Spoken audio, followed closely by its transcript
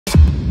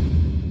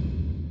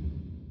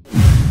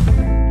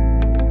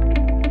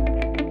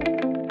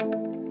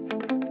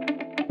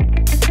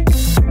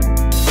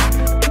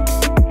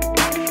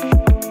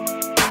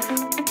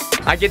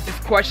I get this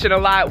question a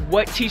lot.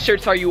 What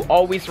t-shirts are you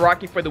always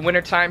rocking for the winter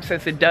time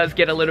since it does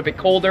get a little bit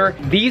colder?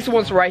 These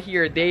ones right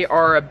here, they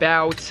are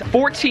about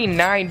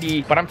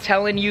 $14.90, but I'm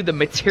telling you, the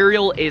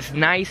material is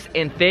nice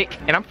and thick.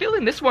 And I'm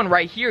feeling this one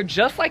right here,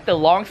 just like the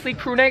long sleeve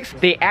crew necks,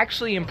 they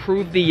actually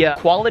improve the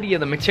quality of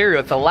the material.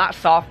 It's a lot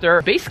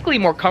softer, basically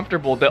more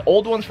comfortable. The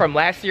old ones from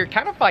last year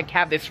kind of like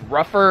have this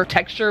rougher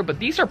texture, but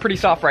these are pretty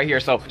soft right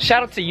here. So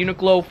shout out to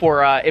Uniqlo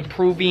for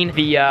improving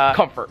the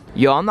comfort.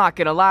 Yo, I'm not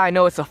gonna lie, I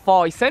know it's a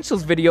fall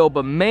essentials video,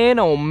 but man,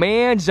 oh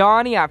man,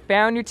 Johnny, I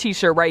found your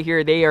t-shirt right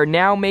here. They are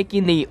now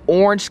making the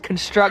orange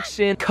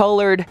construction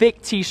colored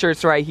thick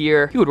t-shirts right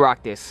here. He would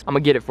rock this. I'm gonna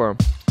get it for him.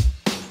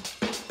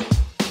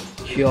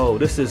 Yo,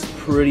 this is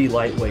pretty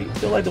lightweight. I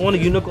feel like the one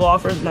that Uniqlo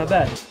offers is not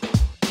bad.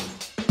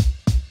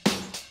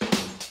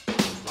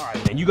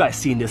 You guys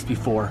seen this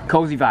before.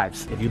 Cozy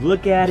vibes. If you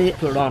look at it,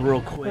 put it on real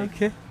quick.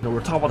 Okay. You know,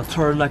 we're talking about the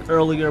turtleneck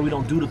earlier. We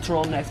don't do the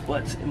turtlenecks,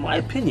 but in my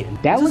opinion,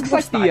 that looks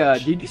like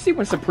the, did you see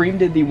when Supreme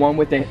did the one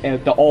with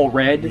the all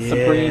red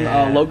Supreme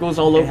logos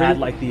all over it? Had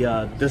like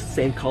this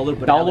same color,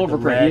 but all like over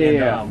red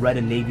and red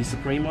and navy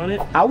Supreme on it.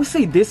 I would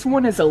say this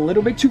one is a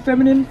little bit too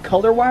feminine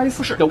color-wise.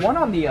 For sure. The one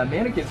on the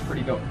mannequin is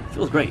pretty dope.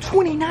 Feels great.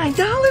 $29?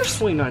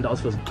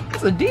 $29 feels good.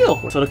 That's a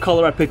deal. So the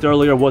color I picked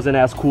earlier wasn't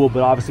as cool,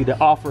 but obviously they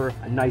offer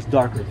a nice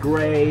darker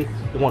gray.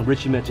 The one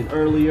Richie mentioned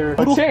earlier.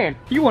 But Tang,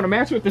 you want to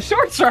match with the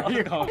shorts right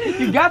here.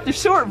 You got the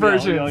short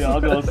version. Yo, I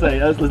was gonna say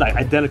that's like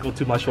identical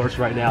to my shorts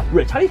right now.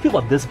 Rich, how do you feel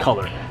about this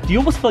color? Do you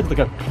almost feel like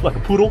a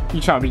poodle? You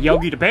trying to be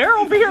Yogi the Bear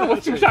over here?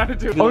 What you trying to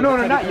do? Oh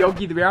no, not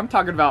Yogi the Bear. I'm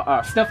talking about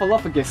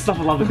Snuffleupagus.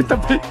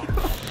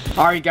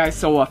 Alright guys,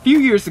 so a few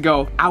years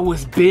ago, I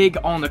was big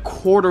on the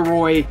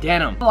corduroy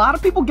denim. A lot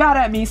of people got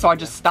at me, so I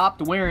just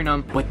stopped wearing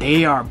them, but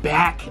they are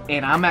back,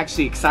 and I'm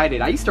actually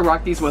excited. I used to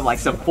rock these with like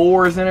some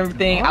 4s and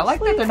everything. Honestly? I like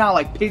that they're not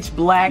like pitch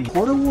black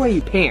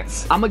corduroy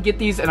pants. I'm gonna get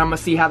these and I'm gonna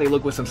see how they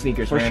look with some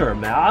sneakers, For sure,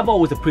 man. I've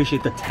always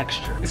appreciated the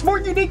texture. It's more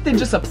unique than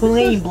just a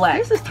plain black.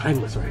 This is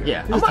timeless right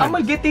here. Yeah, I'm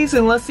gonna get these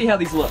and let's see how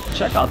these look.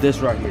 Check out this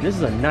right here. This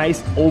is a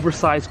nice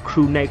oversized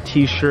crew neck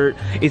t-shirt.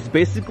 It's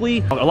basically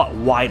a lot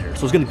wider,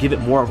 so it's gonna give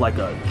it more of like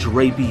a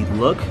drapey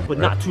look, but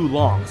not too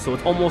long. So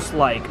it's almost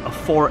like a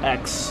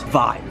 4X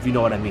vibe, if you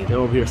know what I mean. They're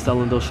over here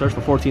selling those shirts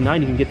for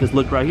 $14.90. You can get this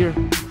look right here.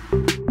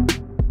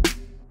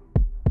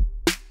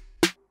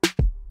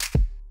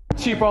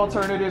 Cheap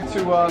alternative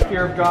to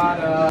Fear of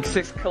God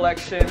 6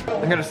 collection.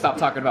 I'm gonna stop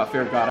talking about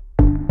Fear of God.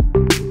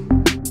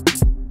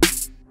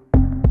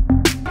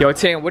 Yo,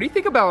 Tang, what do you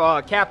think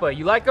about Kappa?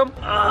 You like them?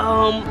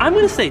 I'm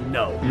gonna say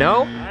no.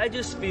 No? I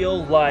just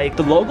feel like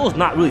the logo's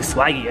not really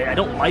swaggy. I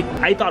don't like,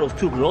 I thought it was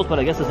 2 girls, but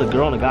I guess it's a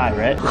girl and a guy,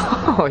 right?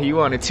 Oh, you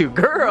wanted 2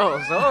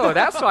 girls. Oh,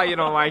 that's why you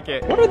don't like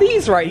it. What are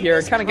these right here?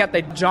 It kind of got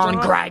the John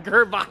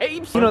Geiger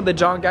vibes. You know the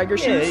John Geiger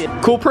shoes?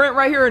 Yeah. Cool print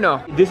right here or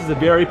no? This is a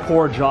very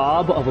poor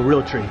job of a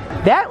real tree.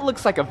 That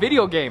looks like a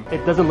video game.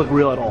 It doesn't look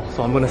real at all,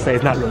 so I'm gonna say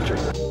it's not real tree.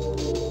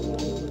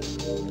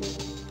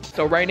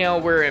 So right now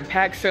we're in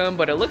Paxum,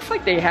 but it looks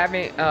like they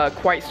haven't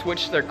quite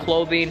switched their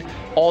clothing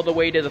all the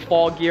way to the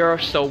fall gear,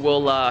 so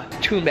we'll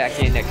tune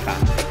back in next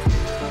time.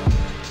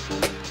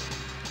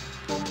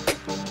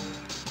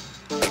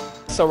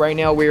 So right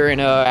now we're in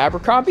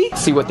Abercrombie.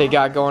 See what they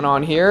got going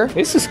on here.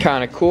 This is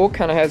kind of cool.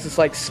 Kind of has this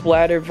like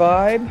splatter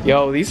vibe.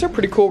 Yo, these are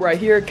pretty cool right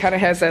here. Kind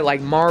of has that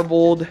like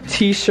marbled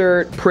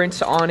t-shirt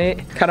prints on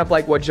it. Kind of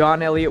like what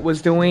John Elliott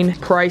was doing.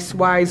 Price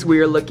wise, we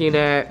are looking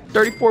at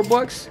 34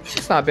 bucks.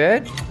 It's not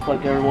bad.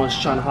 Like everyone's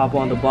trying to hop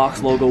on the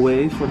box logo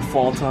wave for the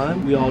fall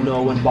time. We all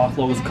know when box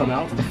logos come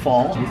out, it's the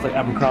fall. Looks like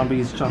Abercrombie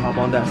is trying to hop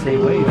on that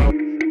same wave.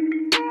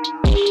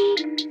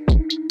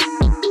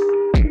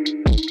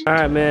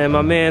 Alright man,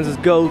 my man's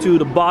just go to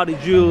the Body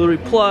Jewelry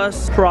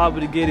Plus, probably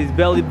to get his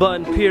belly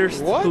button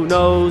pierced. What? Who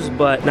knows?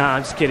 But nah,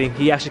 I'm just kidding.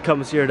 He actually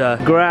comes here to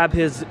grab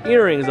his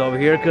earrings over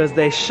here because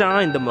they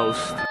shine the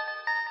most.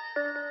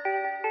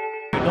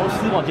 Don't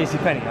sleep on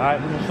JCPenney,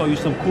 alright? We're gonna show you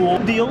some cool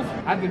deals.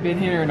 I haven't been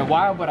here in a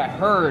while, but I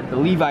heard the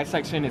Levi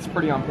section is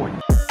pretty on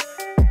point.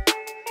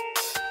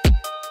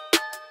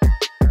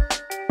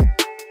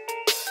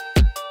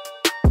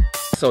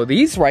 So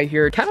these right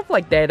here, kind of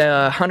like that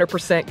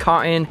 100%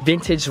 cotton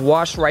vintage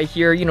wash right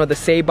here, you know, the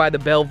Saved by the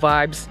Bell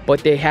vibes,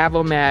 but they have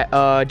them at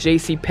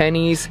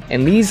JCPenney's,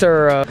 and these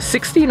are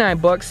 69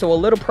 bucks, so a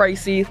little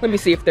pricey. Let me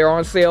see if they're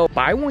on sale.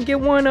 Buy one, get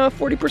one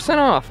 40%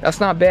 off. That's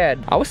not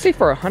bad. I would say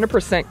for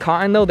 100%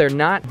 cotton though, they're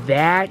not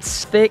that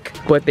thick,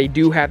 but they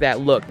do have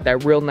that look,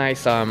 that real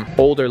nice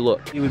older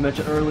look. We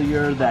mentioned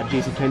earlier that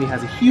JCPenney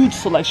has a huge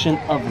selection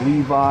of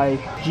Levi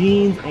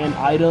jeans and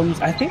items.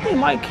 I think they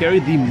might carry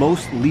the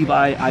most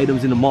Levi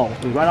items in the mall.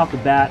 I mean, right off the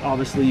bat,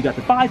 obviously, you got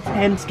the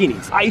 5'10"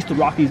 skinnies. I used to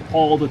rock these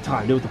all the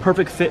time. They were the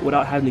perfect fit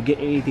without having to get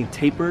anything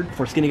tapered.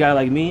 For a skinny guy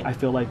like me, I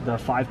feel like the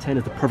 5'10"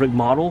 is the perfect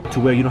model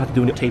to where you don't have to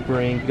do any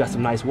tapering. You got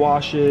some nice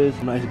washes,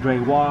 some nice gray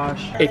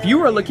wash. If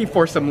you are looking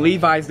for some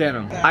Levi's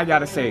denim, I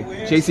gotta say,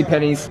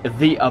 JCPenney's,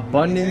 the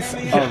abundance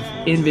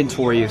of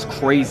inventory is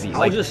crazy.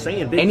 I was just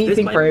saying,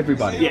 anything for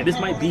everybody. Yeah, this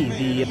might be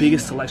the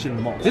biggest selection in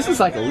the mall. This is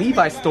like a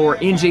Levi's store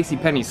in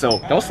JCPenney, so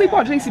don't sleep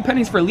on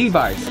JCPenney's for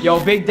Levi's.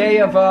 Yo, big day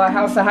of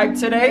House of Hype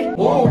today.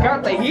 Oh,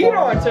 got the heat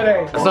on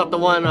today. It's not the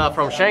one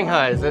from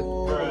Shanghai, is it?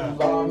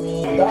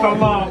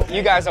 Come on.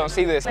 You guys don't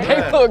see this.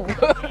 They look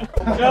good.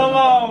 Come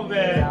on,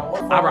 man.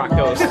 I rock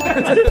those.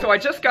 So I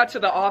just got to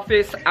the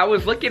office. I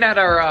was looking at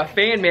our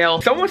fan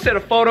mail. Someone sent a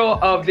photo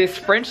of this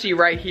Frenchie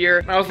right here.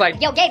 And I was like,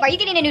 yo, Gabe, are you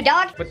getting a new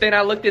dog? but then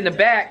I looked in the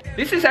back.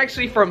 This is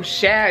actually from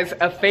Shaz,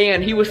 a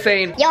fan. He was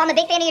saying, Yo, I'm a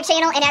big fan of your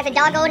channel, and as a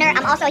dog owner,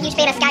 I'm also a huge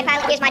fan of Sky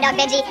Pilot. Here's my dog,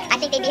 Benji. I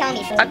think they'd be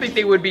homies. I think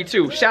they would be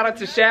too. Shout out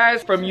to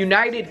Shaz from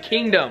United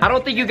Kingdom. I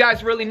don't think you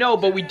guys really know,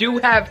 but we do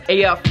have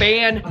a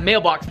fan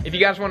mailbox. If you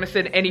guys want to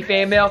send any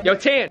fan mail. Yo,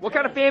 Tan, what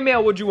kind of fan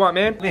mail would you want,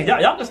 man? Man,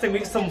 y'all just think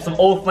we some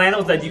old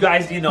flannels that you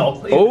guys, you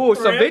know. Oh,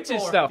 some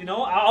vintage stuff. You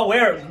know, I'll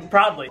wear it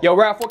proudly. Yo,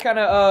 Ralph, what kind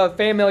of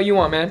fan mail you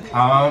want,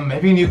 man?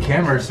 Maybe a new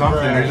camera or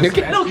something. Or just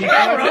No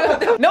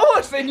camera? No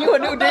one sent you a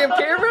new damn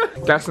camera?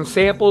 Got some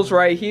samples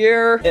right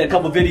here. And a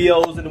couple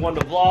videos and one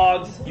of the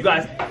vlogs. You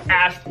guys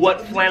asked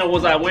what flannel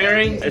was I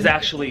wearing. It's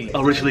actually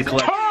a Richie Le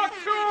collection.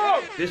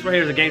 This right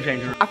here is a game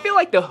changer. I feel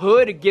like the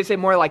hood gives it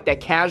more like that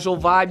casual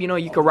vibe. You know,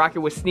 you could rock it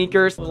with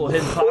sneakers. A little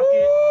hidden pocket.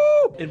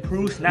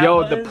 Improved snap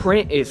Yo, buttons. the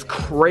print is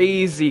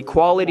crazy.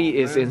 Quality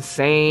is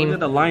insane. Look at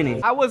the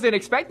lining. I wasn't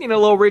expecting a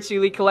little Richie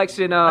Le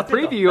collection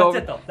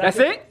preview. That's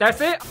it.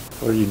 That's it?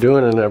 What are you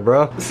doing in there,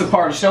 bro? This is a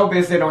part of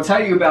showbiz they don't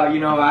tell you about. You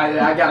know,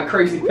 I got a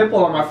crazy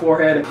pimple on my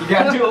forehead. You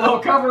gotta do a little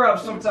cover up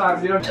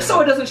sometimes, you know, just so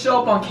it doesn't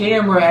show up on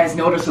camera as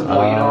noticeable,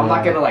 you know. I'm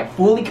not gonna like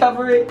fully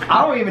cover it.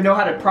 I don't even know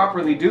how to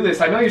properly do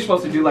this. I know you're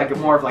supposed to do like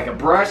more of like a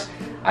brush.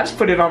 I just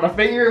put it on my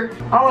finger.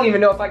 I don't even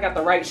know if I got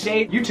the right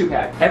shape. YouTube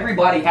hack.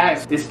 Everybody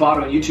has this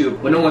spot on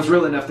YouTube, but no one's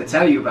real enough to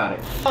tell you about it.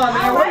 Oh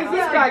man, what does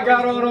this guy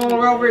got on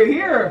over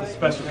here?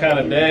 special kind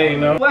of day, you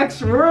know.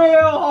 Flex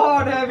real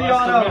hard heavy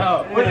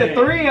on him. With the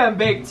 3M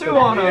baked too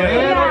on him,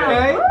 man,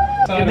 okay?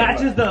 It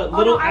matches the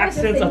little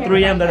accents of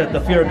 3M that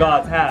the Fear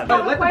Gods have.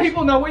 Let the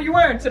people know what you're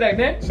wearing today,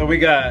 man. So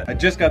I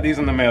just got these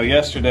in the mail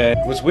yesterday.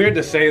 What's weird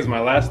to say is my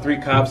last 3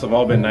 cops have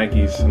all been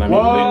Nikes, and I'm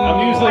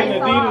usually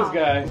an Adidas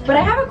guy. But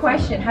I have a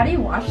question. How do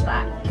you wash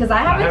that? Because I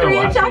have a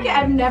 3M jacket.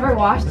 I've never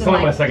washed it. It's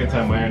only my second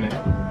time wearing it.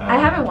 I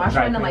haven't washed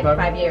one in like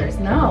 5 years.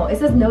 No, it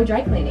says no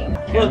dry cleaning.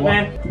 Look,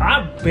 man,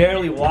 I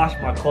barely wash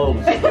my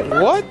clothes.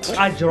 What?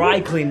 I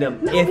dry clean them,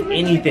 if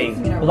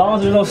anything. As long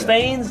as there's no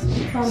stains,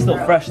 it's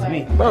still fresh to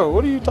me. Bro,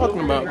 what are you talking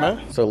about,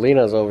 man? So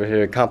Lena's over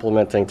here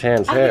complimenting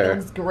Tan's I think hair. it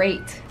was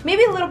great.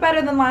 Maybe a little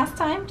better than last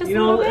time, just You a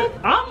know, little bit.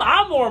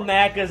 I'm more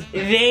mad because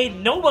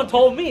no one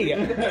told me.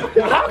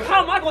 How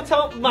come I gonna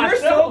tell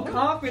myself? You're so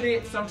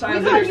confident sometimes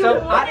in Because you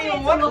yourself. I wanted didn't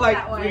it want to to look like,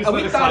 that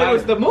way. we thought it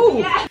was the move.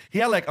 Yeah. He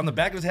had like on the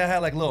back of his head had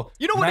like a little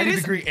You know what it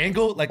 90-degree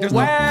angle. Like there's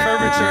Wow. no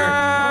curvature.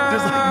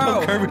 There's like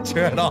no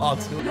curvature at all.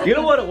 You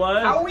know what it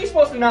was? How are we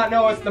supposed to not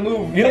know it's the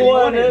move? You know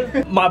what it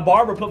is? My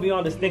barber put me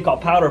on this thing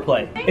called powder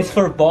play. It's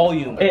for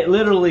volume. It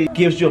literally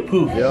gives you a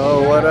poof.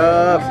 Yo, what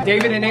up?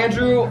 David and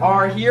Andrew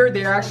are here.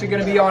 They're actually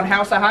going to be on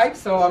House of Hype,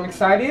 so I'm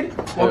excited.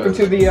 Welcome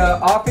to the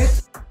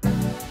office.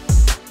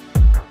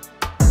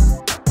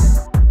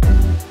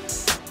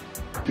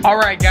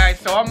 Alright guys,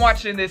 so I'm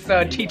watching this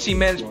Teaching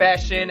Men's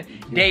Fashion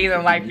Day in the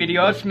Life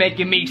video. It's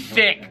making me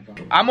sick.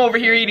 I'm over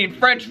here eating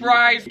French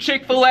fries,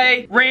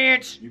 Chick-fil-A,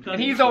 ranch,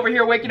 and he's over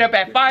here waking up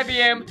at 5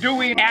 a.m.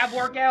 doing ab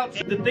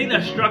workouts. The thing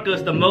that struck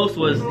us the most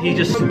was he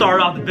just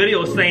started off the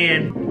video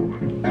saying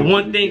the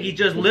one thing he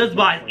just lives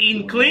by is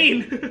eating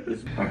clean.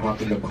 It's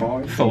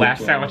the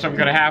last sandwich I'm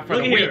gonna have for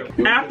Look the here,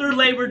 week. after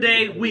Labor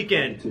Day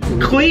weekend,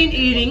 clean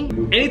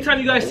eating. Anytime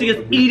you guys see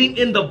us eating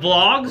in the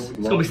vlogs,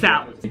 it's gonna be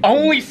salads.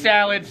 Only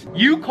salads.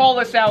 You call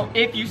us out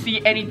if you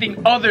see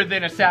anything other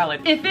than a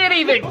salad. If it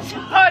even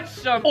touched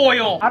some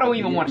oil, I don't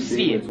even want to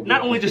see it.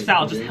 Not only just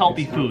salads, just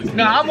healthy foods.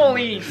 No, I'm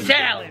only eating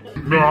salad.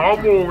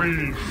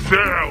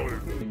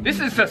 This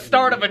is the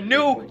start of a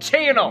new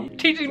channel.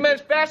 Teaching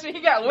Men's Fashion,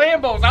 he got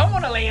Lambos. I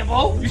want a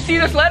Lambo. You see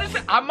this lettuce?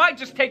 I might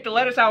just take the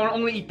lettuce out and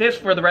only eat this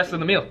for the rest of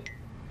the meal.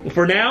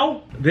 For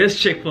now, this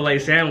Chick-fil-A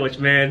sandwich,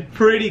 man,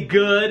 pretty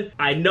good.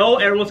 I know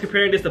everyone's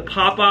comparing this to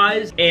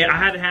Popeyes, and I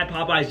haven't had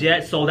Popeyes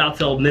yet, sold out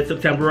till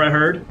mid-September, I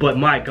heard. But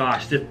my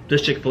gosh,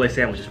 this Chick-fil-A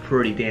sandwich is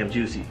pretty damn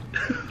juicy.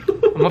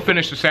 I'm gonna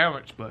finish the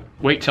sandwich, but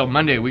wait till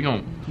Monday. We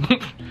gonna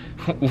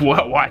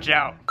watch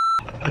out.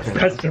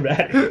 That's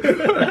dramatic.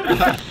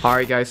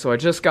 Alright guys, so I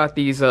just got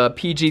these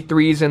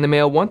PG3s in the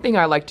mail. One thing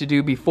I like to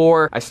do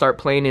before I start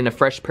playing in a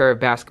fresh pair of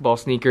basketball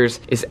sneakers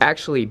is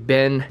actually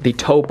bend the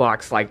toe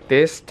box like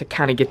this to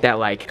kind of get that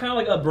like... Kind of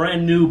like a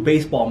brand new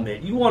baseball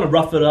mitt. You want to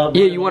rough it up.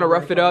 Yeah, you want to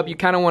rough it up. You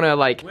kind of want to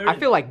like... I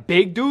feel like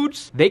big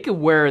dudes, they could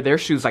wear their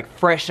shoes like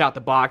fresh out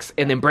the box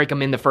and then break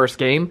them in the first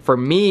game. For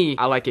me,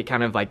 I like it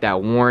kind of like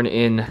that worn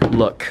in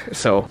look.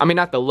 So, I mean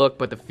not the look,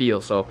 but the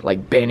feel. So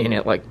like bending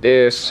it like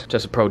this.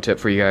 Just a pro tip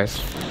for you guys.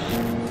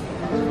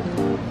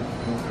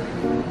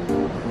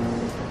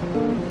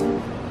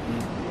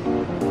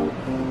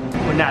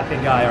 We're not the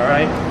guy,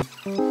 alright?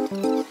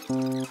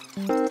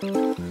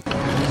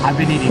 I've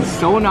been eating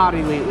so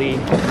naughty lately.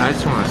 I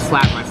just want to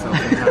slap myself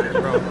sometimes,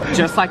 bro. bro.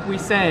 Just like we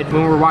said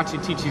when we were watching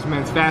Chi-Chi's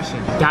Men's Fashion,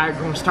 diet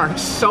gonna start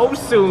so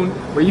soon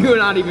where you're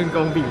not even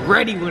gonna be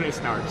ready when it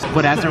starts.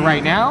 But as of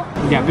right now,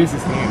 we got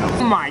business to handle.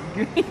 Oh my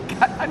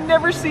god, I've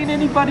never seen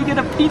anybody get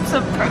a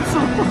pizza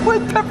pretzel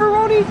with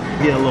pepperoni.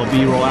 Get a little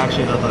B-roll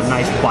action of a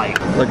nice bite.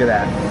 Look at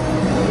that.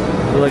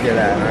 Look at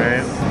that,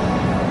 alright?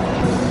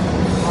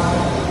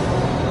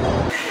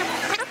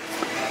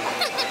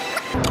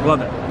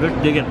 Love it.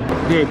 Good digging.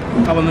 Good.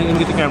 How about let me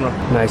get the camera?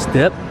 Nice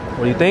dip.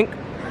 What do you think?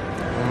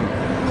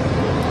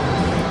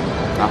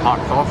 A hot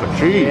sauce of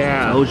cheese.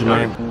 Yeah. Told you,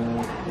 man.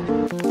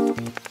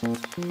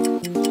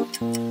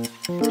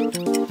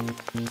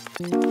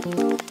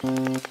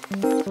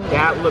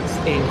 That looks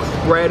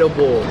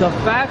incredible. The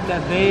fact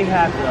that they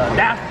have the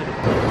audacity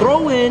to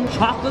throw in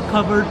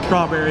chocolate-covered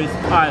strawberries,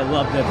 I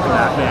love them for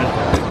that, man.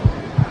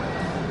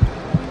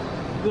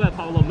 Look at that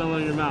pop a little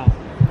melon in your mouth.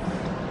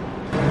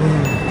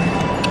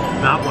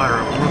 Not water.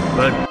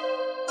 Good.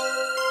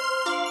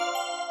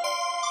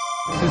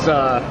 This is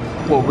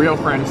what real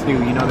friends do.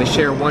 You know, they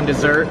share one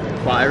dessert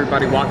while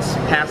everybody walks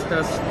past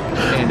us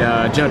and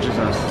judges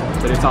us.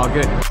 But it's all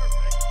good.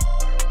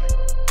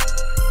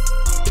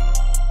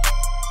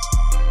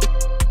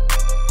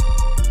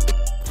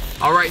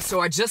 Alright, so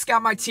I just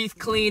got my teeth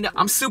cleaned.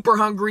 I'm super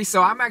hungry,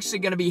 so I'm actually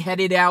gonna be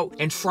headed out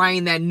and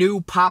trying that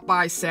new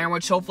Popeye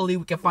sandwich. Hopefully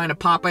we can find a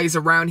Popeyes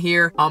around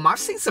here. I've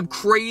seen some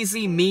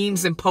crazy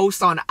memes and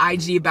posts on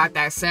IG about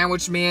that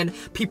sandwich, man.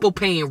 People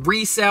paying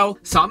resale.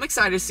 So I'm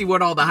excited to see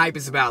what all the hype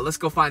is about. Let's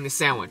go find the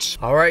sandwich.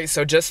 Alright,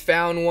 so just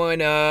found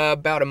one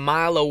about a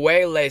mile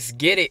away. Let's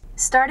get it.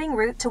 Starting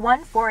route to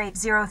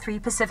 14803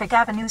 Pacific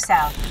Avenue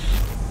South.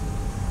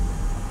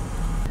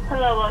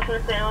 Hello, welcome to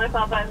Family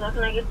Popeyes. What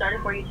can I get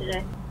started for you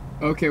today?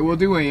 Okay, we'll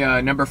do a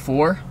number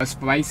 4, a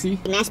spicy.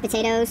 Mashed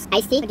potatoes,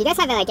 iced tea. Do you guys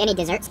have like any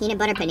desserts? Peanut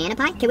butter banana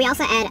pie? Can we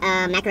also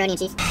add macaroni and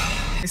cheese?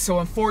 So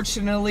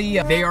unfortunately,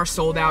 they are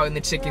sold out in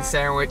the chicken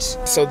sandwich.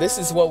 So this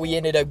is what we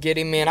ended up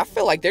getting, man. I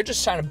feel like they're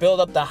just trying to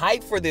build up the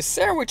hype for this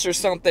sandwich or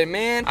something,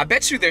 man. I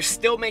bet you they're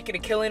still making a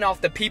killing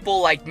off the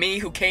people like me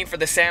who came for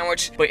the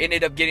sandwich, but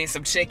ended up getting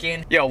some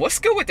chicken. Yo, what's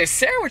good with this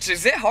sandwich?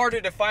 Is it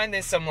harder to find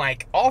than some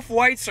like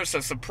Off-Whites or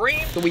some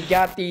Supreme? So we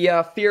got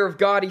the Fear of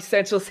God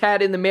Essentials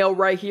hat in the mail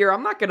right here.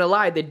 I'm not gonna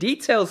lie, the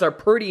details are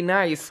pretty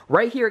nice.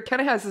 Right here, it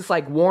kind of has this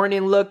like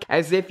warning look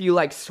as if you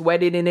like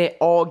sweated in it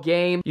all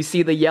game. You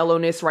see the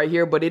yellowness right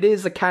here, but it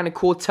is a kind of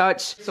cool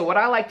touch. So what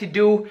I like to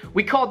do,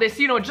 we call this,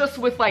 you know, just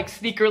with like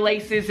sneaker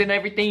laces and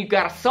everything, you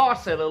gotta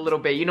sauce it a little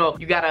bit. You know,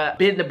 you gotta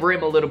bend the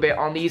brim a little bit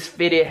on these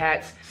fitted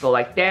hats. So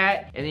like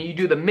that, and then you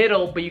do the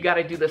middle, but you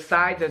gotta do the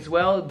sides as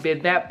well.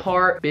 Bend that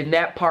part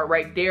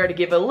right there to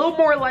give it a little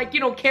more like, you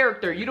know,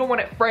 character. You don't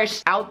want it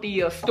fresh out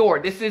the store.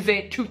 This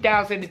isn't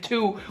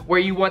 2002 where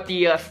you want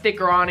the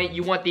sticker on it.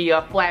 You want the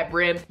flat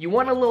brim. You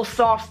want a little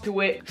sauce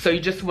to it. So you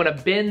just wanna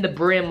bend the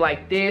brim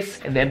like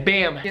this, and then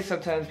bam.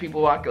 Sometimes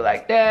people walk it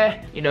like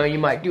that. You know, you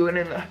might do it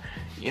in the,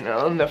 you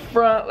know, in the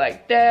front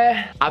like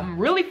that. I'm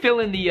really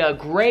feeling the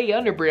gray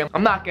underbrim.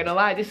 I'm not gonna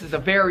lie, this is a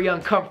very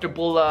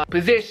uncomfortable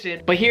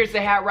position. But here's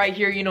the hat right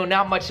here. You know,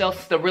 not much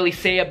else to really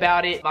say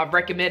about it. I've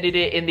recommended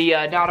it in the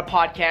Not a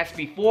Podcast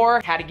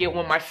before. Had to get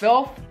one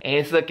myself, and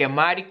it's looking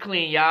mighty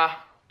clean, y'all.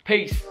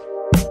 Peace.